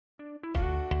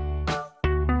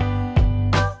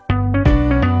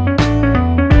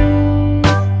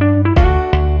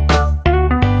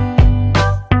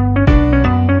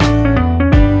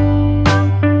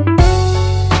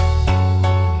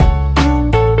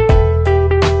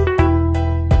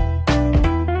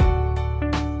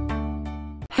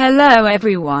Hello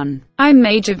everyone, I'm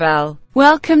Majovel.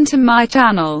 Welcome to my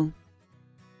channel.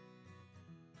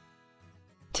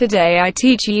 Today I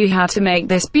teach you how to make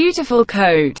this beautiful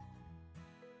coat.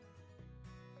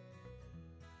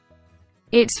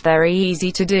 It's very easy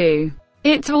to do.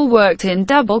 It's all worked in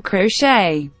double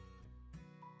crochet.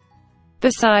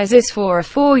 The size is for a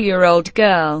 4-year-old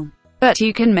girl, but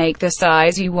you can make the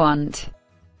size you want.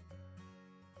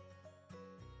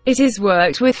 It is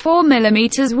worked with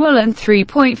 4mm wool and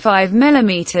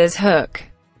 3.5mm hook.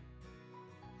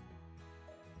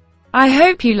 I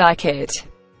hope you like it.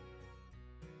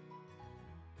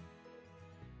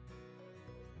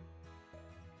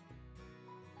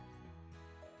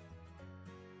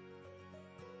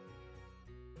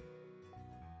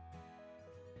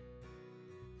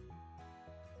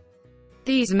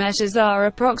 These measures are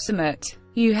approximate.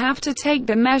 You have to take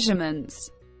the measurements.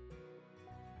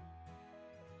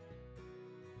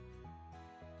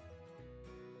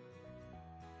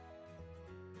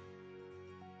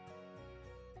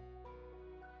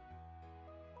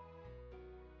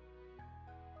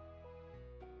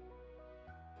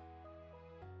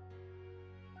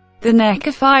 The neck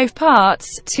are 5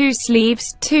 parts, 2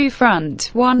 sleeves, 2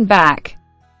 front, 1 back.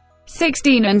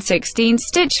 16 and 16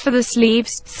 stitch for the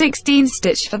sleeves, 16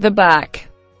 stitch for the back.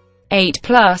 8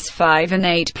 plus 5 and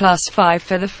 8 plus 5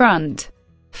 for the front.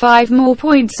 5 more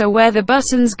points are where the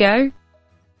buttons go.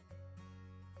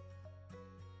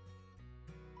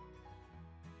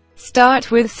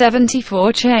 Start with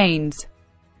 74 chains.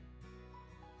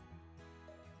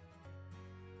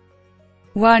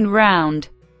 1 round.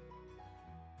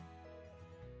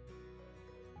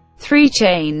 3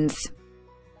 chains.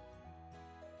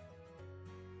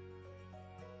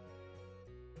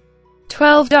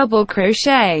 12 double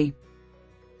crochet.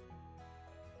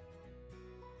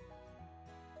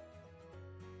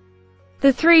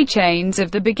 The 3 chains of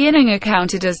the beginning are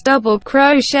counted as double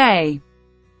crochet.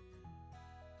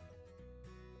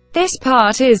 This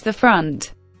part is the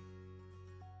front.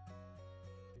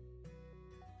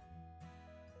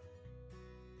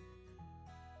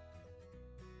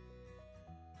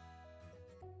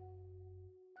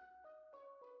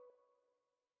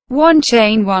 One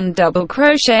chain, 1 double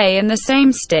crochet in the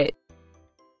same stitch.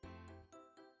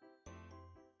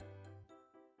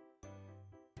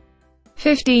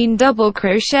 (15 double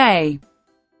crochet).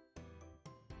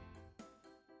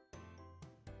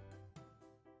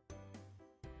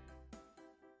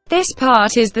 This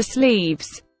part is the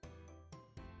sleeves.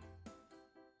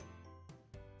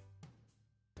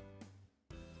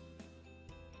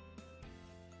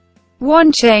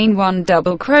 One chain, 1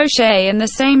 double crochet in the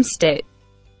same stitch.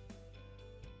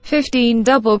 15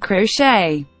 double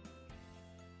crochet.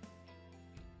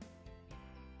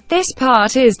 This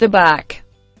part is the back.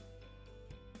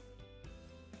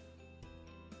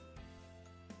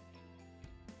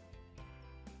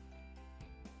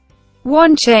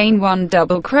 One chain, 1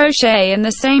 double crochet in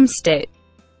the same stitch.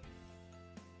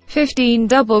 15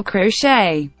 double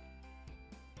crochet.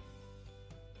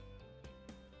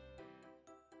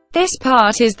 This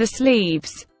part is the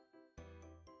sleeves.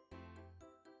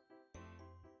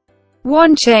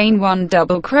 One chain, 1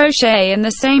 double crochet in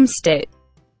the same stitch.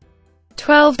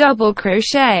 12 double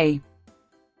crochet.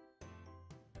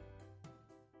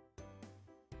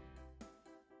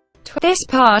 This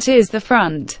part is the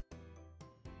front.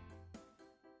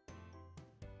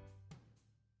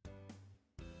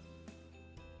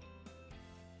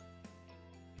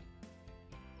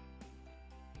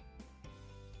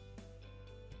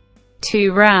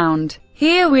 Two round.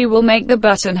 Here we will make the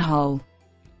buttonhole.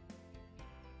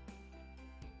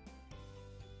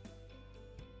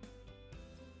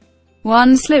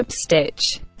 1 slip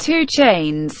stitch, 2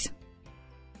 chains,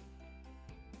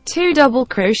 2 double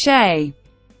crochet.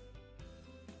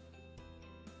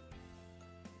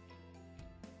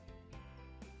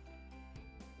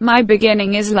 My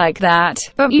beginning is like that,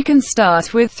 but you can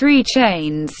start with 3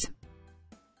 chains.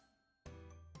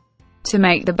 To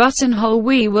make the buttonhole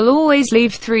we will always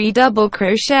leave 3 double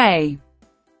crochet.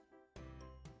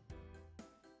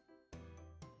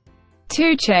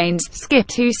 2 chains, skip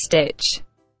 2 stitch.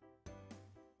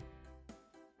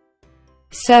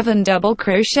 7 double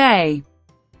crochet.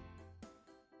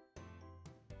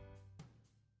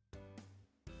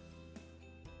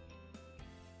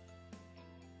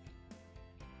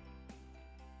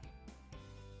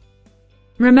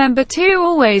 Remember to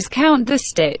always count the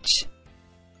stitch.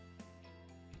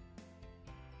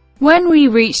 When we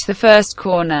reach the first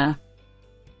corner,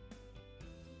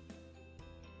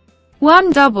 1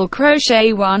 double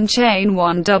crochet, 1 chain,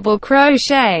 1 double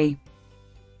crochet,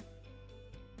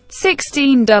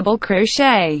 16 double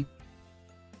crochet.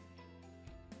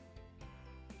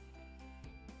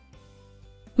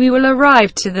 We will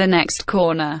arrive to the next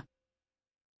corner.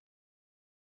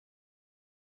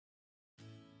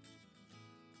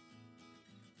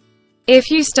 If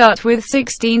you start with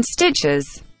 16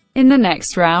 stitches, in the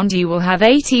next round you will have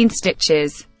 18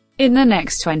 stitches. In the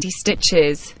next 20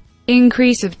 stitches,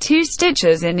 increase of 2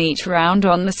 stitches in each round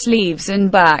on the sleeves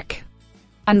and back,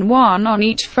 and 1 on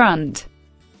each front.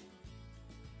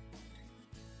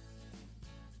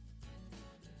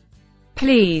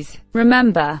 Please,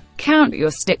 remember, count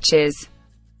your stitches.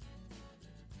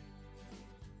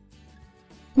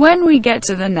 When we get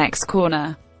to the next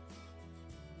corner,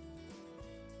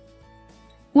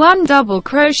 1 double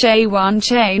crochet, 1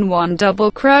 chain, 1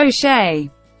 double crochet,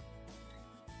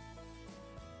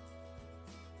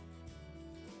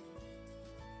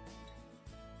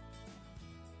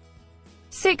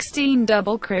 16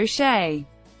 double crochet.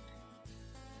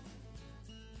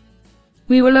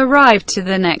 We will arrive to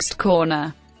the next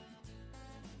corner.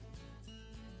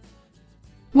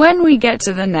 When we get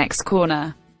to the next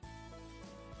corner,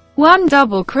 1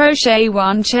 double crochet,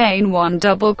 1 chain, 1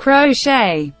 double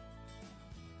crochet,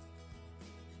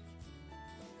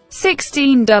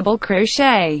 16 double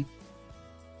crochet.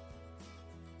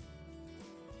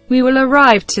 We will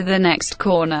arrive to the next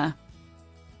corner.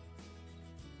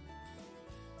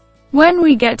 When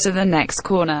we get to the next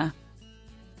corner,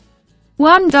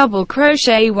 1 double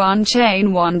crochet, 1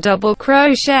 chain, 1 double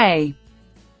crochet,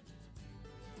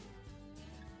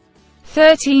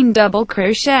 13 double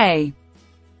crochet.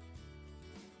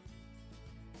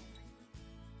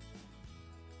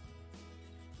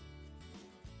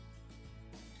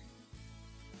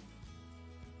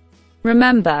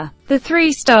 Remember, the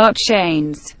 3 start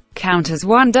chains count as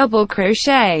 1 double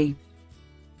crochet.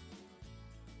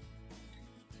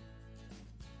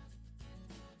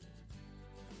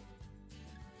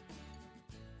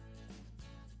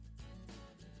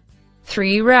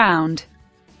 Three round,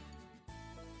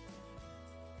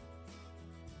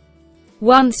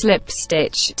 1 slip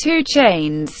stitch, 2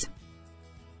 chains,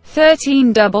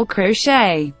 13 double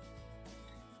crochet.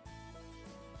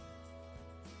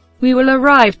 We will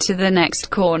arrive to the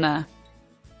next corner.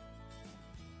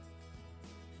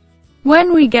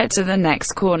 When we get to the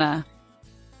next corner,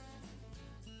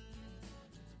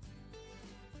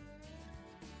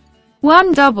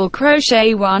 1 double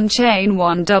crochet, 1 chain,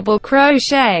 1 double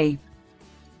crochet.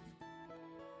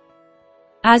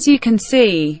 As you can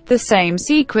see, the same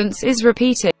sequence is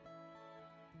repeated.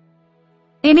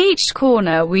 In each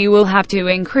corner we will have to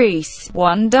increase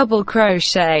 1 double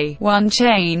crochet, 1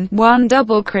 chain, 1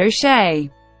 double crochet.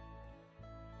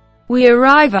 We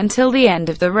arrive until the end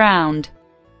of the round.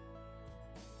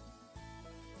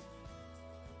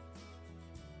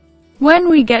 When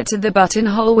we get to the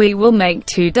buttonhole we will make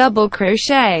 2 double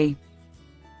crochet.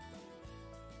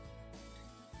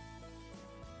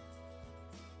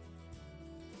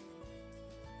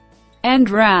 End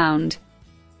round.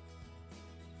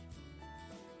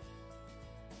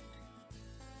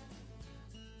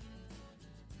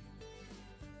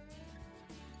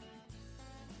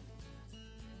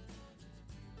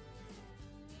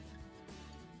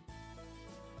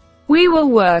 We will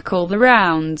work all the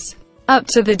rounds up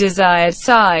to the desired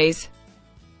size.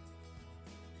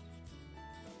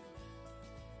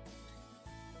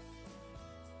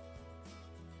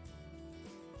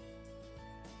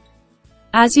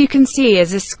 As you can see,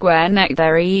 is a square neck,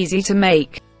 very easy to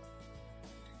make.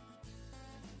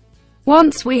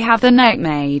 Once we have the neck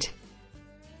made,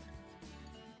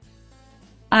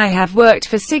 I have worked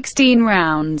for 16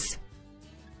 rounds.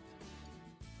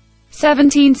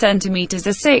 17 centimeters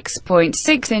or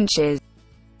 6.6 inches.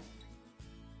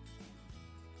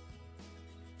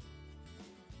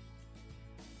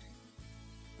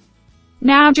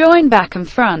 Now join back and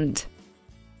front.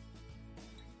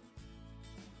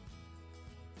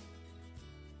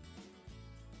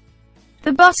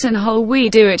 The buttonhole, we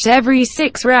do it every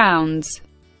 6 rounds.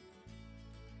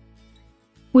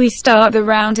 We start the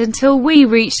round until we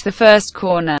reach the first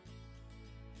corner.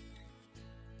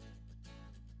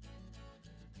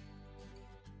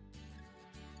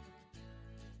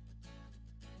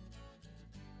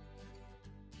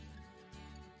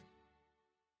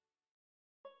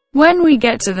 When we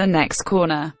get to the next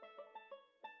corner,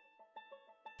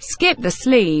 skip the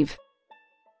sleeve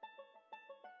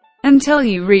until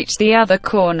you reach the other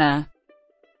corner.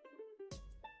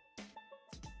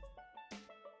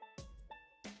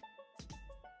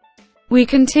 We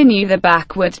continue the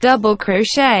backward double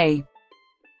crochet.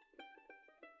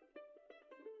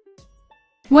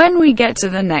 When we get to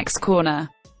the next corner,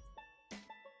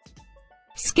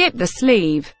 skip the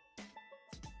sleeve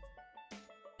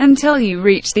until you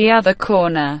reach the other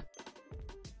corner.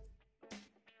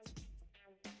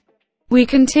 We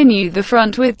continue the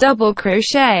front with double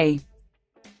crochet.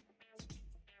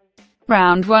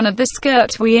 Round 1 of the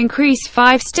skirt we increase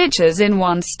 5 stitches in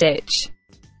 1 stitch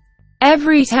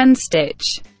every 10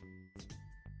 stitch.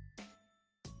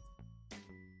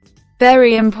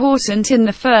 Very important in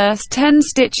the first 10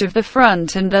 stitch of the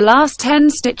front and the last 10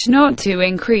 stitch not to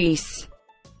increase.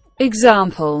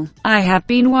 Example, I have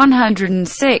been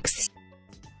 106.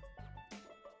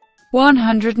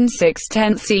 106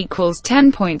 tenths equals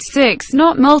 10.6,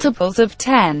 not multiples of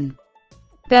 10.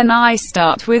 Then I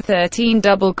start with 13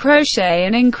 double crochet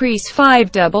and increase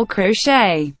 5 double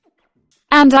crochet.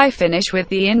 And I finish with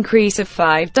the increase of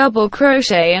 5 double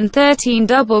crochet and 13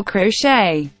 double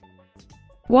crochet.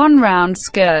 1 round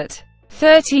skirt,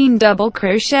 13 double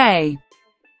crochet.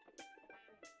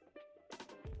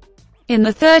 In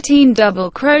the 13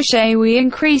 double crochet we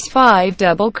increase 5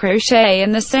 double crochet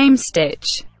in the same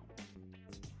stitch.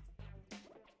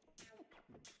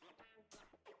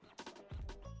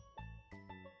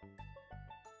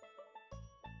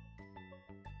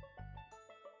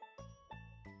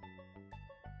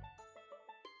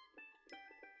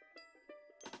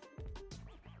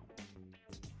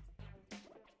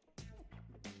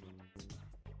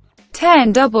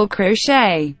 Ten double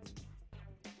crochet.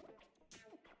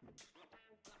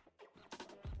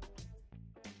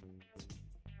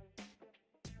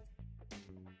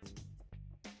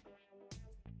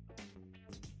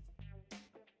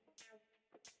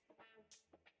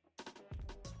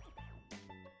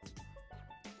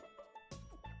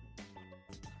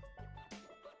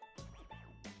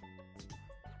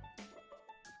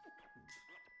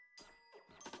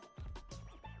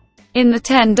 In the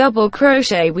 10 double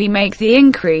crochet we make the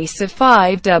increase of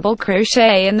 5 double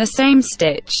crochet in the same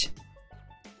stitch.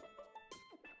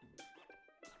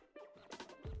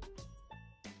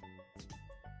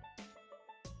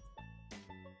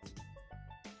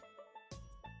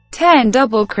 Ten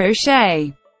double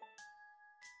crochet.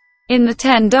 In the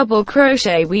 10 double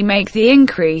crochet we make the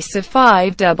increase of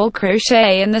 5 double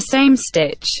crochet in the same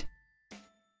stitch.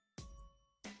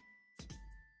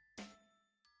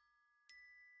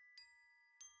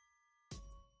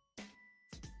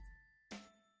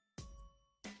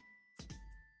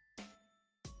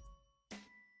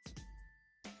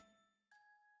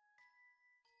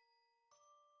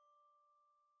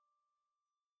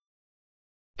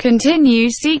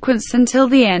 Continue sequence until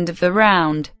the end of the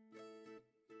round.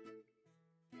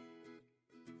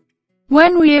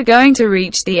 When we are going to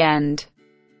reach the end,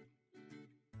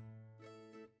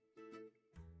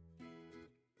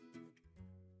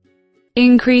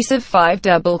 increase of 5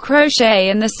 double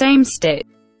crochet in the same stitch.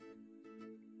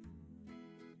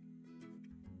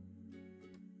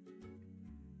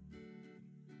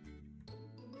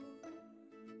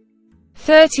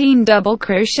 Thirteen double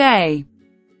crochet.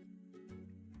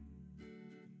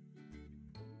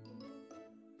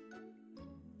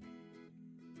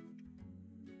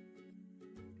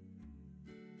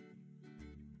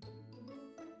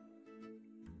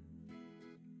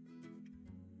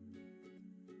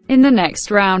 In the next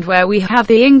round where we have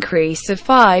the increase of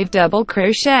 5 double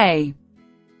crochet.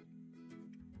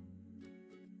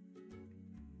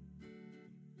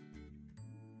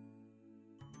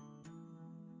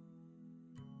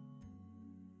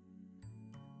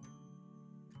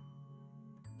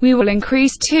 We will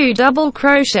increase 2 double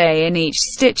crochet in each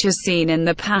stitch as seen in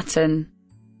the pattern.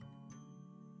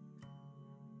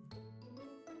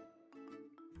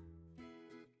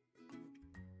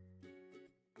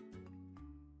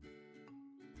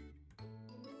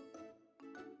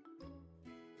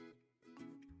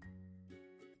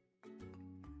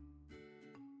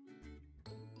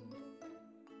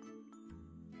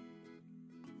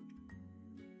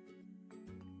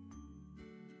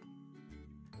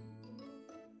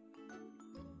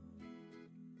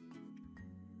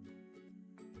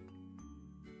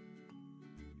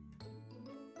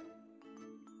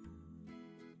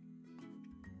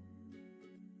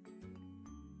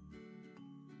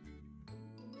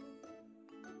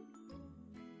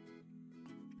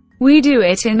 We do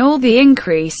it in all the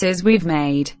increases we've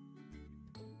made.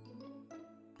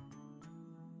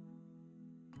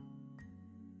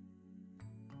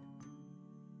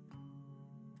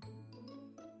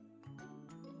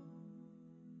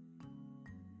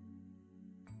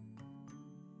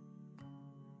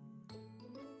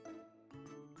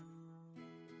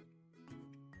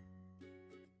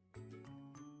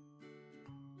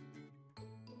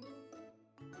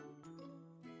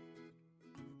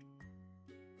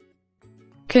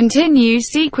 Continue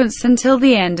sequence until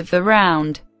the end of the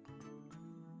round.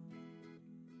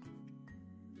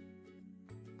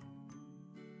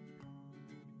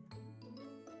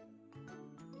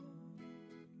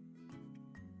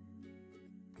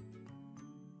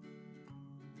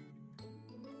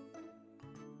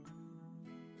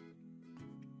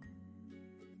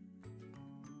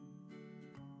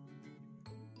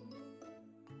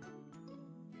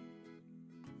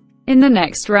 In the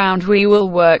next round we will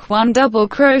work 1 double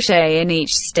crochet in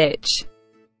each stitch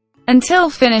until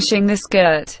finishing the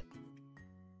skirt.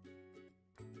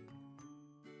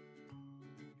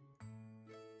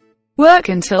 Work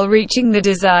until reaching the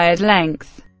desired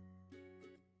length.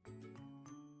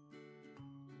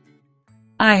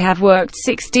 I have worked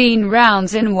 16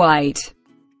 rounds in white,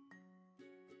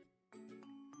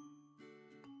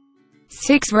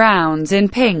 6 rounds in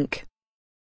pink,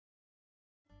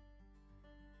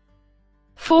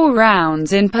 4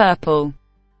 rounds in purple,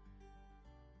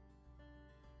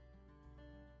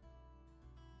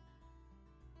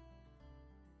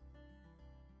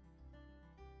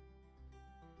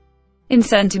 in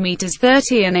centimeters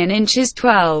 30 and in inches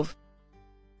 12.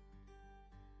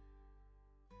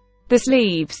 The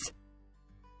sleeves.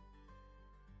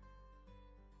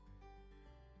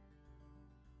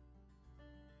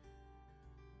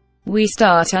 We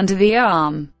start under the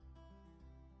arm.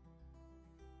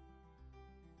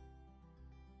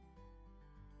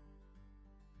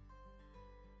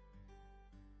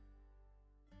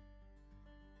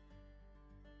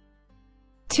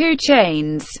 Two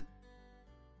chains.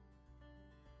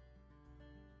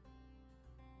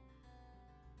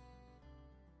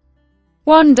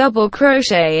 One double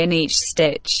crochet in each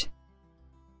stitch.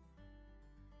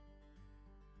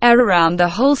 Around the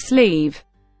whole sleeve.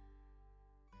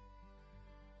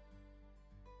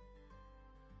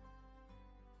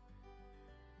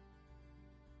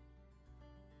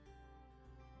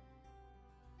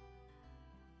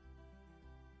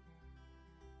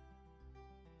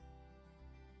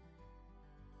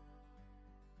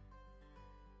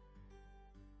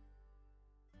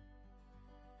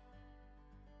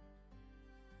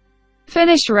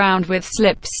 Finish round with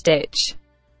slip stitch.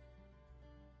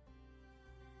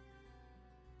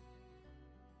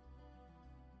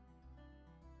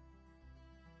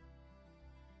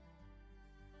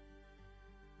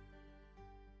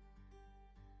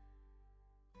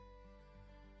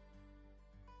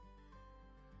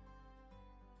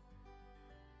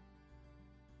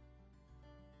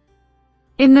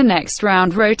 In the next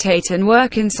round, rotate and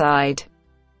work inside,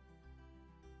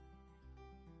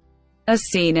 as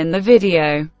seen in the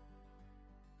video.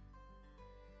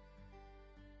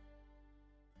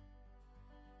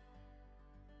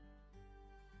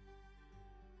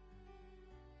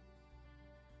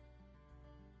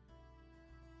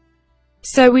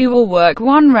 So we will work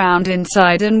 1 round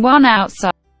inside and 1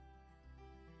 outside.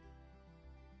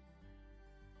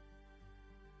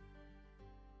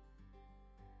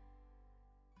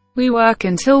 We work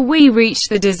until we reach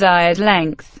the desired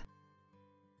length.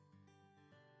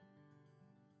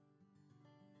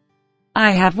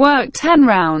 I have worked 10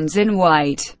 rounds in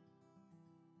white,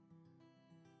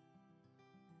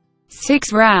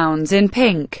 6 rounds in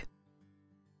pink,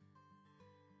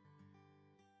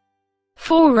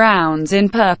 4 rounds in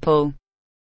purple.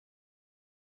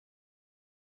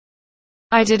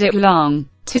 I did it long,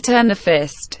 to turn the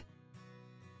fist.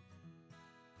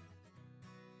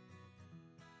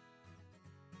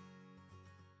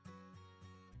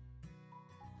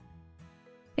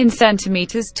 In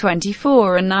centimeters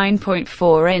 24 and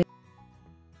 9.4 in.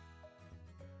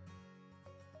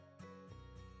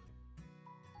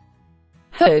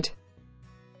 Hood.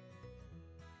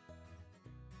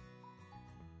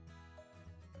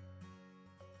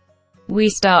 We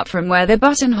start from where the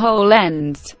buttonhole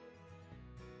ends.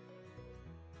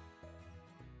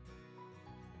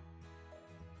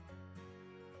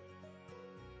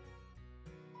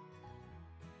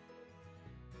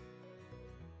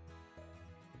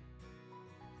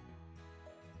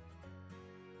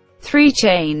 Three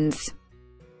chains,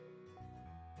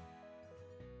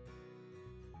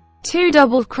 2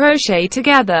 double crochet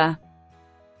together,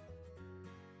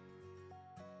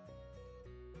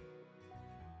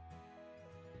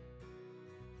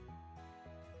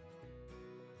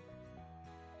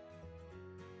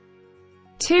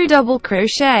 two double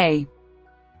crochet,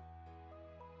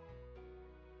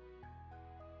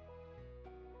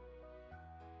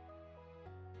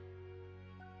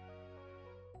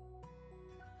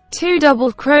 two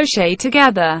double crochet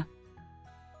together,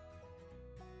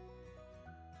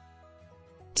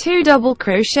 2 double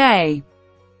crochet,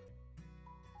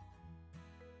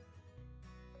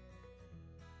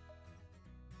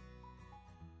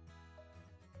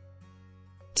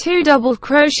 2 double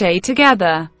crochet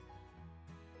together.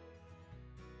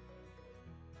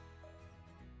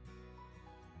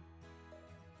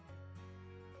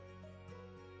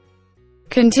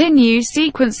 Continue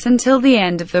sequence until the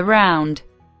end of the round.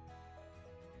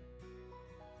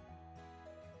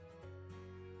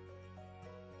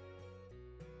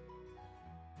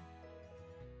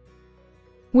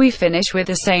 We finish with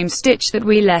the same stitch that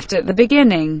we left at the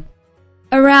beginning.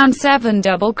 Around 7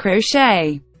 double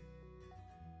crochet.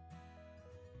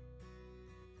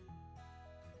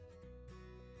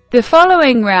 The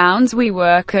following rounds we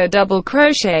work a double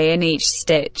crochet in each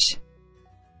stitch.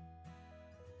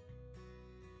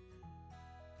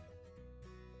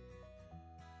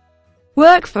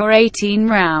 Work for 18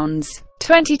 rounds,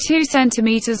 22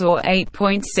 centimeters or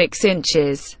 8.6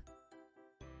 inches.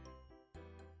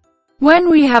 When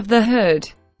we have the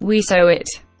hood, we sew it.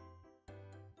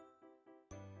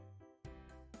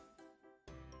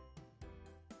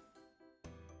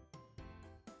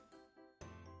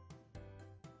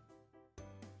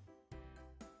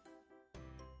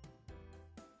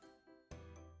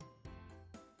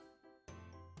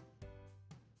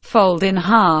 Fold in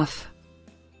half.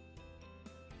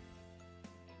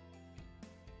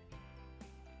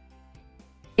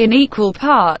 In equal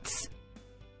parts.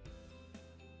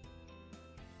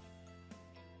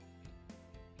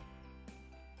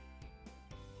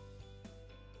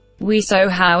 We sew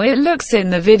how it looks in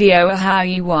the video or how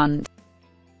you want.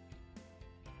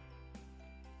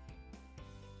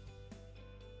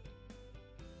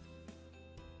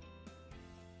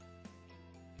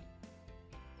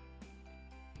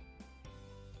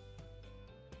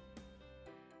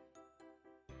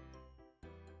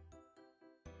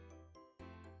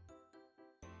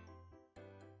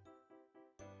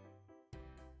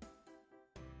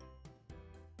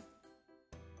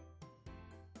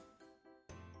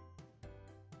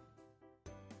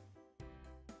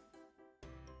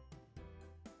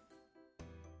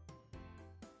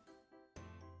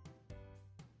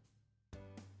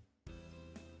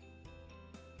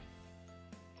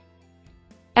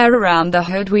 Around the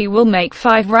hood we will make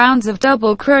 5 rounds of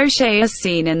double crochet as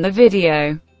seen in the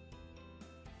video.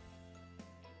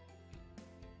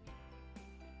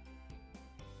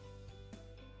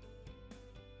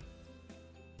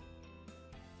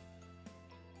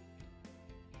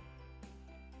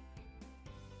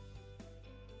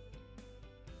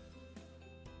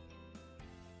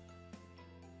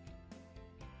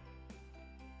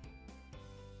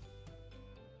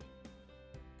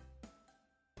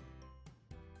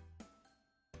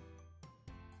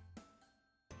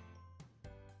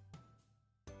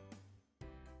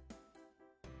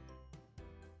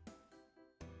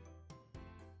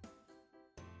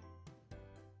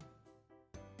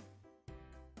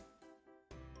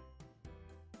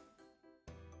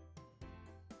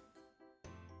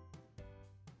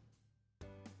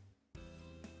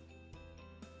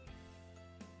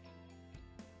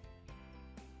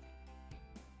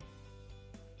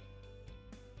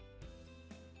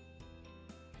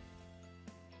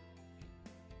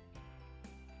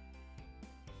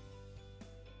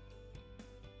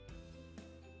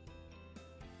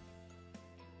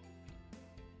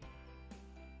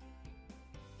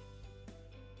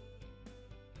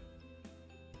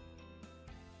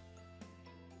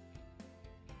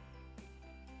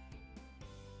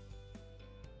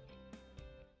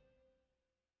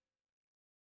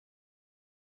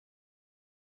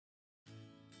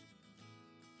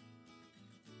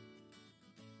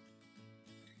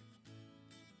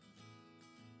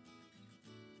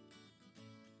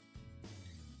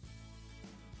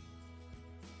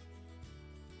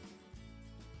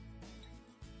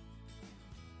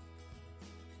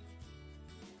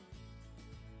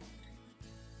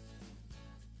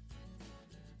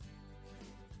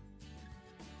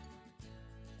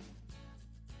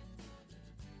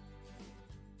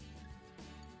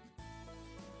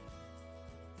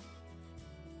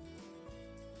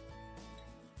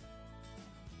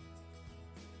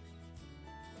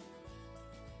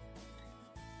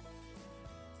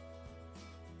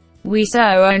 We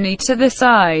sew only to the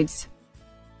sides.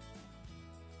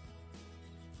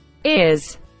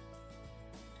 Ears.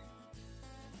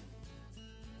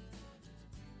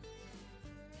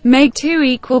 Make 2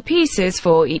 equal pieces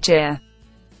for each ear.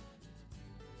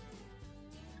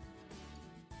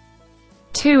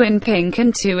 2 in pink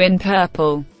and 2 in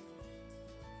purple.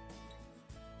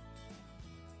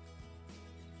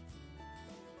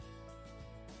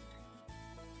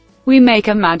 We make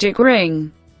a magic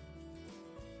ring.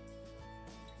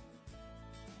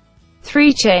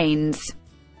 3 chains.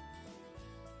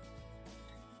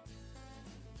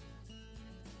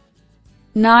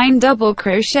 9 double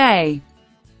crochet,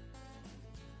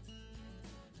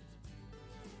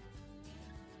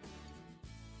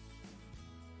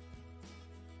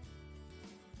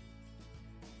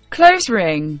 close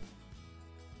ring,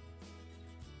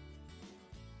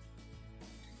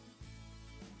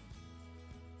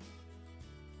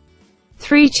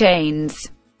 3 chains,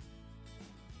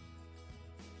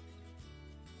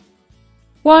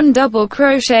 1 double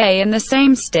crochet in the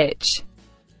same stitch,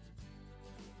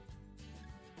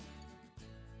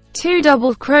 2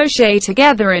 double crochet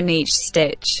together in each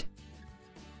stitch,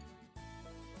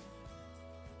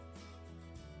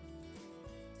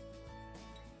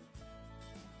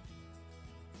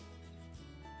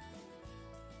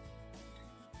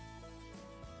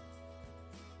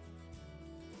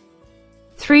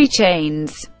 3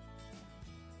 chains,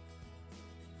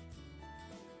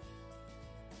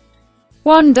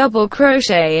 1 double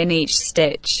crochet in each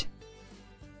stitch,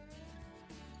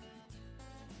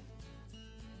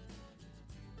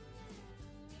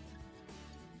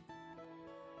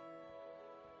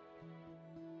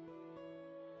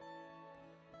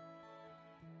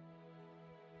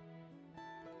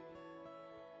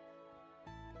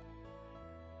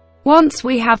 once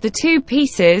we have the 2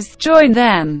 pieces, join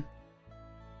them.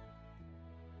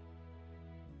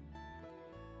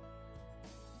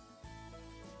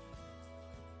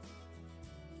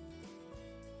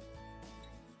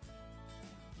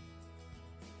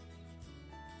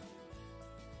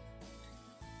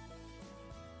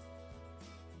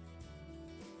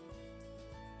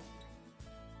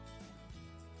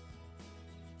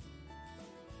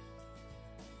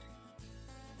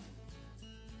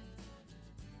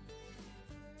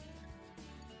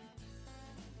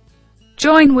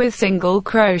 Join with single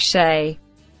crochet.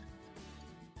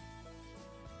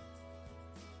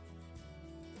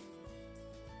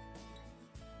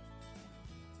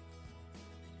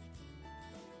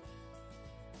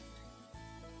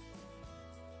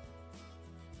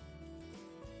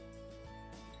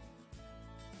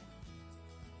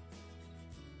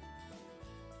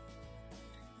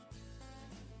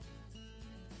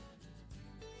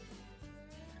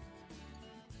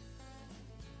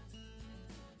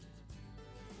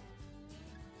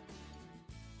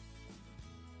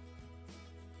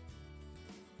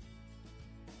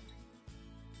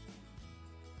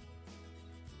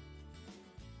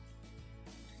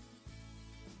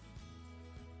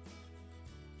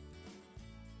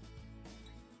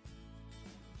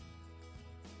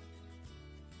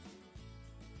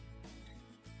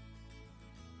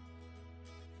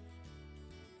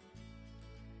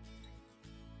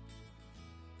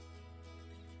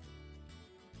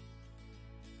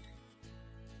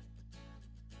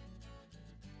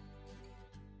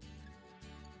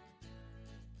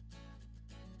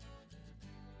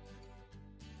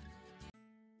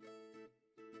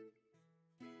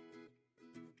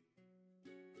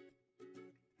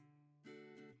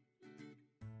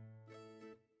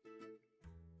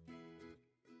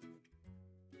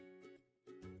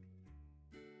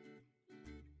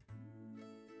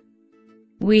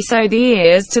 We sew the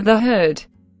ears to the hood.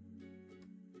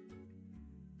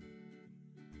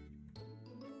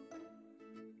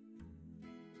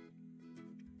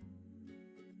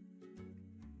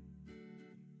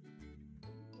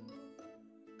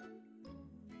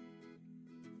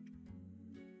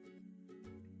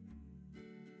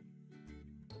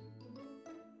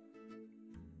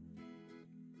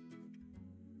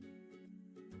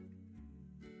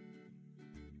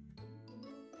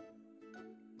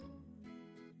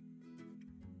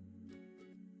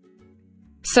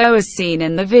 So as seen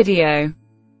in the video.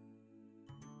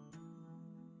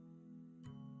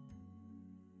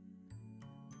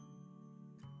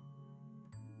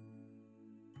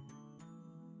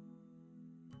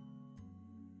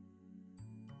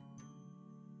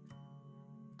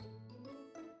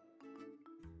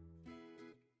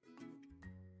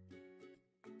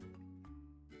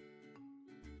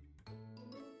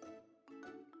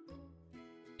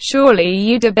 Surely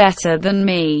you do better than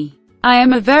me. I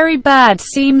am a very bad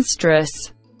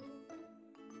seamstress.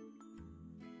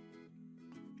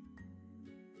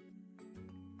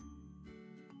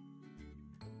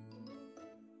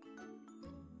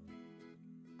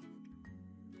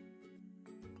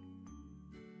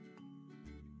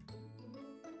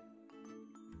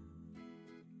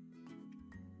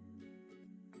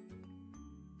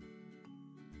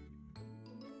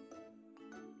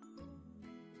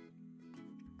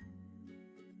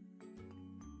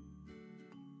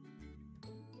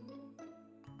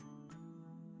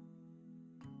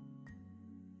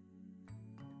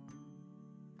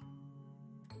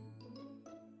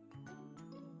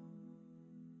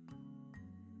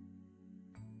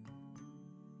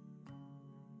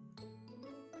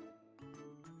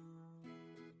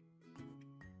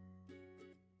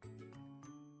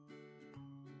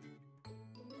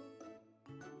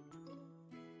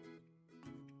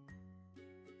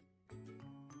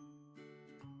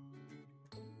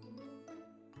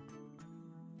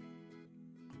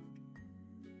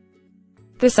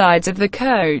 the sides of the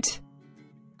coat.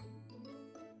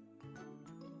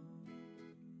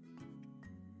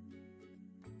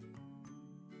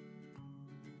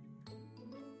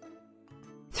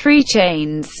 Three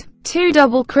chains, 2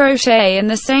 double crochet in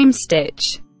the same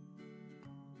stitch.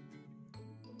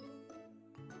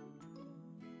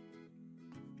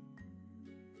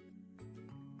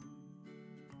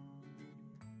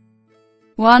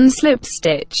 One slip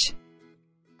stitch.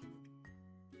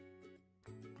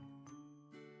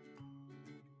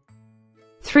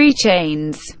 Three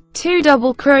chains, 2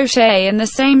 double crochet in the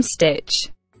same stitch.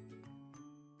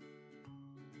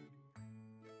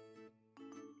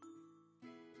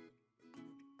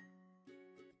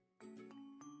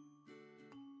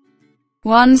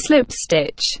 One slip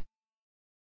stitch.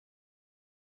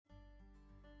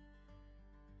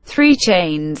 Three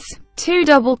chains, 2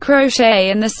 double crochet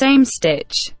in the same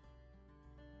stitch.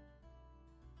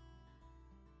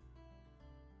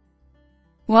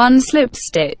 One slip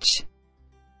stitch.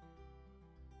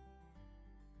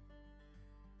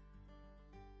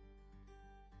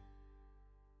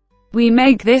 We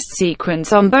make this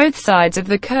sequence on both sides of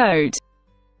the coat.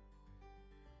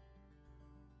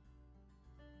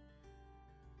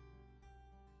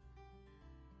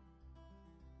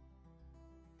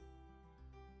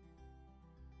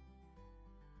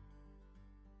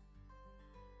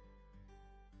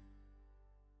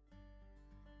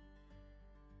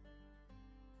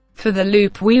 For the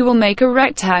loop we will make a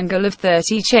rectangle of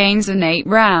 30 chains and 8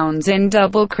 rounds in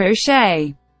double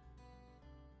crochet.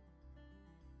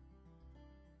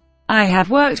 I have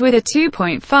worked with a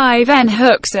 2.5N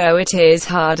hook, so it is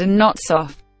hard and not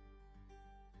soft.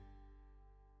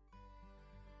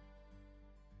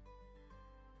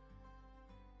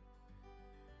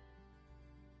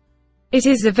 It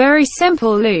is a very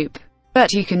simple loop,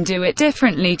 but you can do it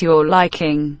differently to your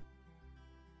liking.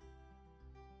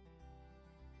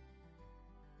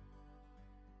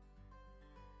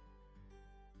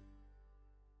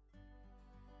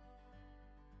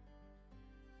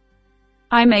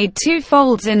 I made 2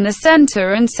 folds in the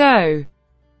center and sew.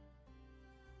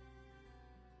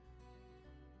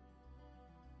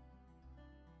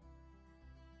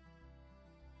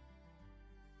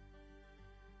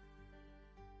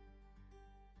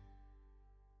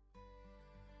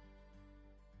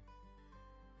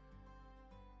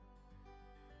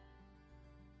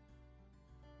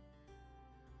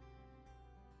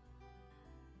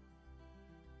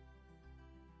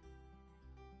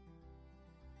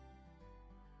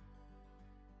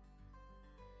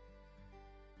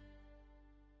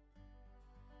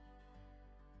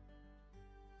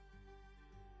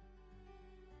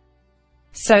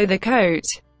 Sew the coat.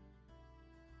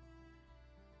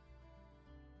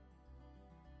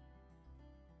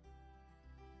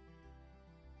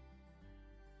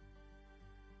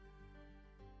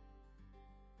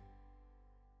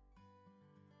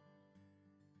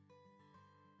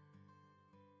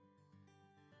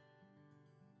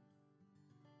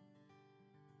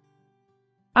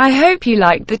 I hope you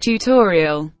liked the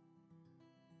tutorial.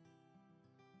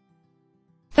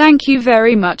 Thank you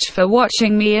very much for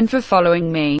watching me and for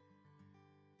following me.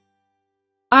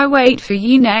 I wait for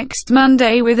you next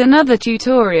Monday with another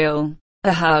tutorial.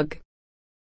 A hug.